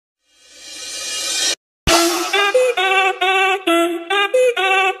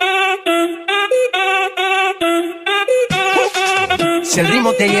Si el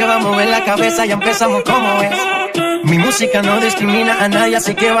ritmo te lleva a mover la cabeza, ya empezamos como es. Mi música no discrimina a nadie,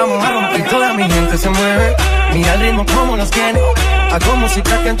 así que vamos a romper. Toda mi gente se mueve, mira el ritmo como nos tiene. Hago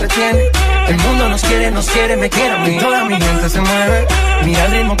música que entretiene. El mundo nos quiere, me quiere a mí. Toda mi gente se mueve, mira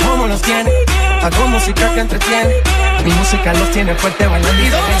el ritmo como nos tiene. Hago música que entretiene. Mi música los tiene fuerte bailando. ¿Y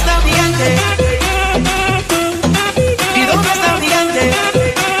dónde está mi gente? ¿Y dónde está mi gente?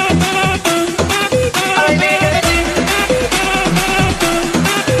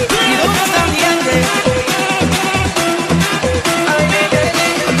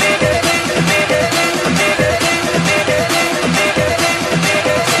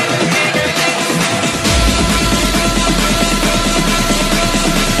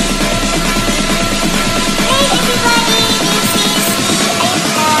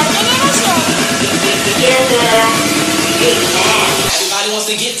 Everybody wants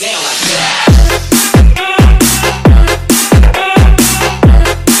to get down like that.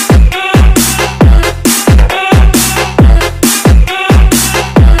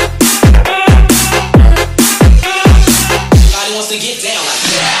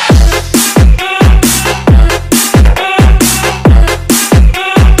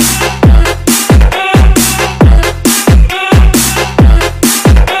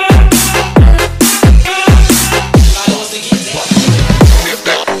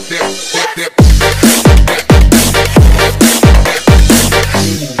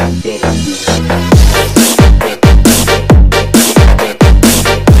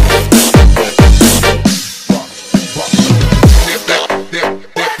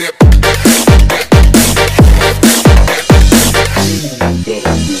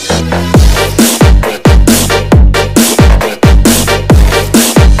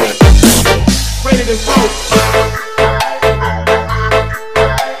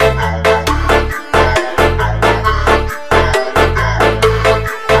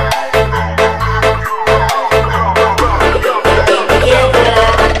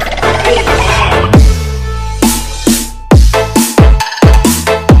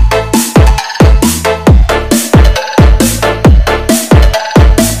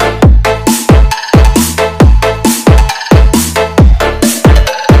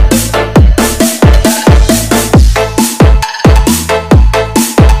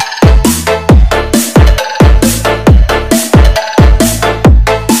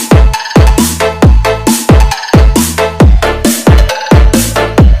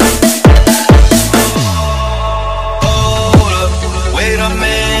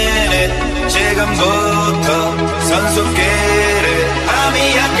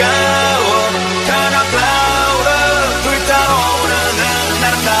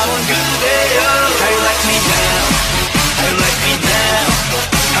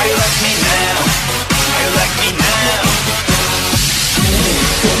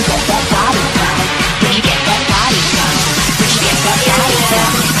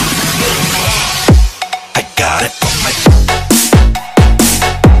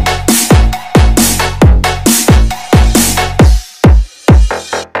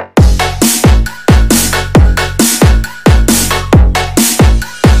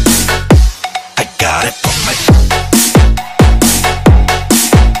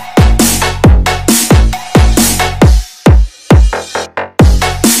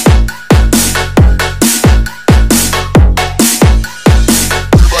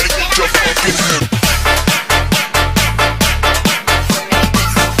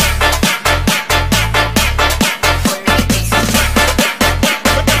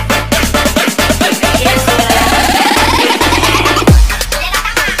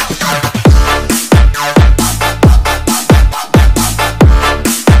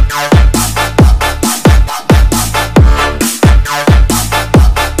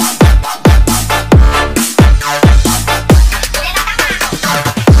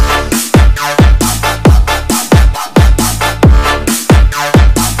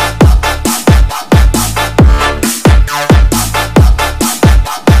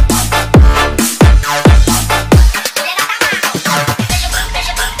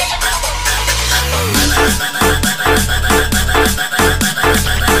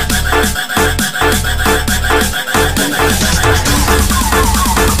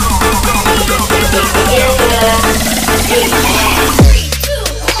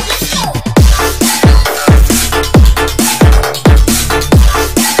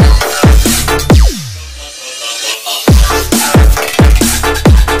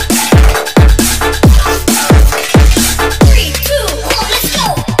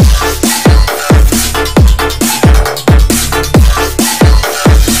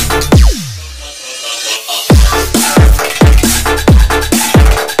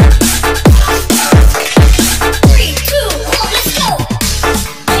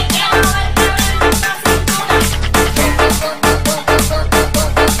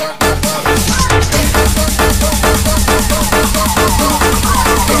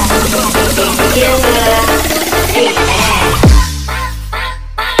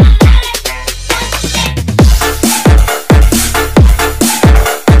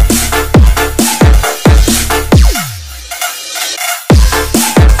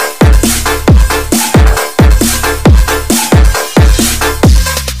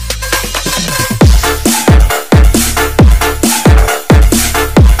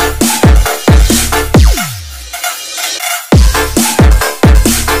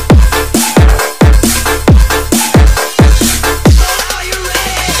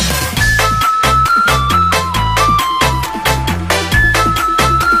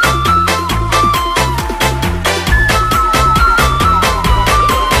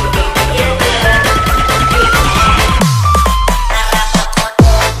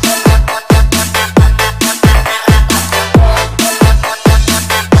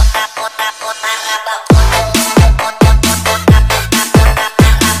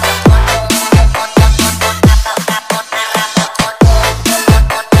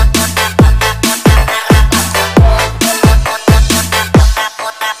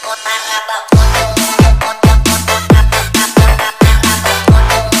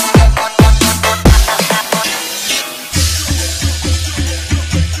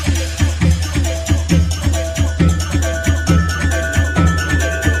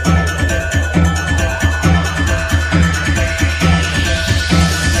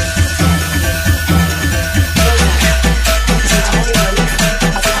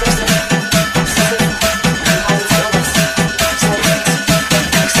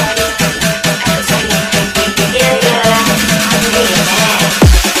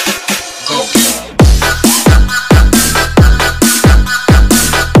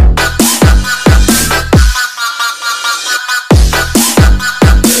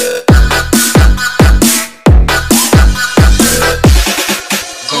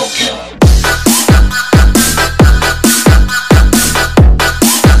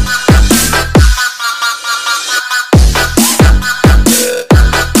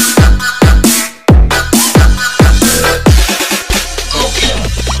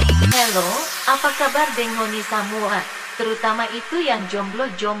 samua, terutama itu yang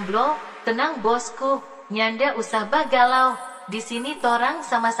jomblo-jomblo. Tenang bosku, nyanda usah bagalau. Di sini torang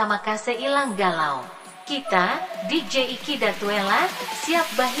sama-sama kase ilang galau. Kita, DJ Iki dan 𝗕𝗓𝗏, siap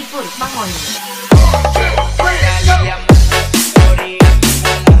bahibur pangoni.